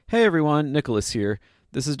Hey everyone, Nicholas here.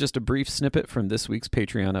 This is just a brief snippet from this week's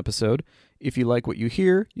Patreon episode. If you like what you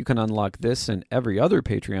hear, you can unlock this and every other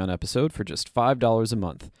Patreon episode for just $5 a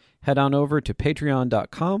month. Head on over to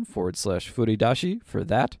patreon.com/furidashi for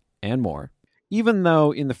that and more. Even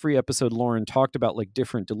though in the free episode Lauren talked about like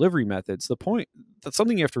different delivery methods, the point that's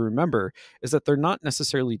something you have to remember is that they're not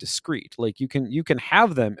necessarily discrete. Like you can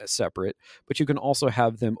have them as separate, but you can also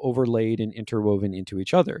have them overlaid and interwoven into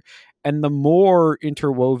each other. And the more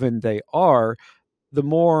interwoven they are, the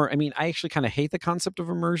more, I mean, I actually kind of hate the concept of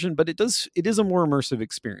immersion, but it is a more immersive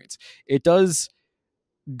experience. It does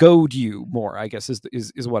goad you more, I guess is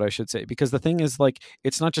what I should say, because the thing is, like,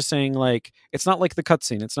 it's not just saying, like, it's not like the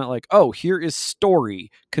cutscene. It's not like, oh, here is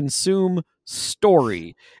story, consume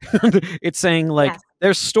story. It's saying, like, Yes.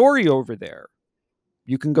 there's story over there.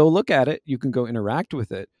 You can go look at it, you can go interact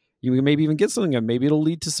with it, you can maybe even get something, and maybe it'll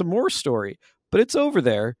lead to some more story, but it's over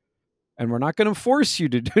there. And we're not going to force you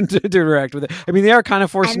to interact with it. I mean, they are kind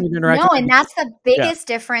of forcing And you to interact no, with it. and that's the Yeah. biggest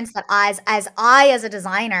difference that as a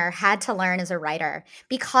designer had to learn as a writer.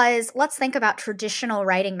 Because let's think about traditional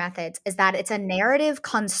writing methods is that it's a narrative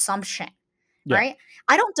consumption, Yeah. right?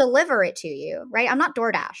 I don't deliver it to you, right? I'm not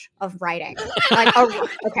DoorDash of writing.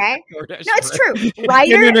 Okay? No, it's true.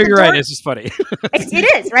 Writer, No, you're the right. It's just funny.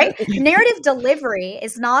 it is, right? Narrative delivery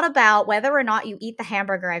is not about whether or not you eat the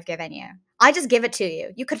hamburger I've given you. I just give it to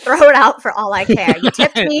you. You could throw it out for all I care. You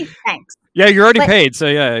tipped me, thanks. Yeah, you're already But paid. So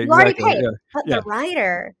yeah, you already exactly. paid. Yeah. But Yeah. the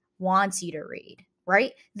writer wants you to read,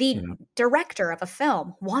 right? The Yeah. director of a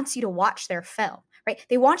film wants you to watch their film, right?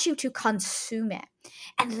 They want you to consume it.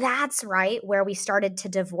 And that's right where we started to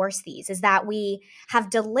divorce these is that we have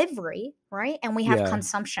delivery, right? And we have Yeah.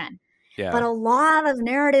 consumption. But Yeah. a lot of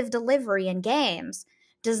narrative delivery in games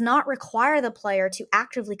does not require the player to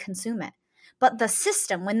actively consume it. But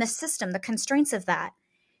the constraints of that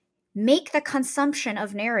make the consumption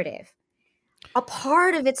of narrative a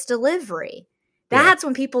part of its delivery. Yeah. That's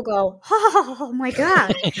when people go, oh my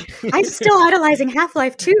God, I'm still idolizing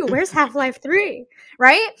Half-Life 2. Where's Half-Life 3?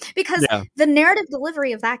 Right? Because Yeah. the narrative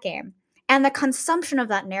delivery of that game and the consumption of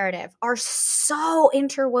that narrative are so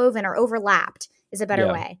interwoven or overlapped, is a better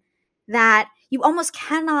Yeah. way, that you almost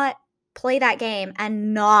cannot play that game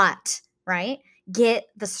and not, right, get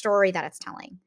the story that it's telling.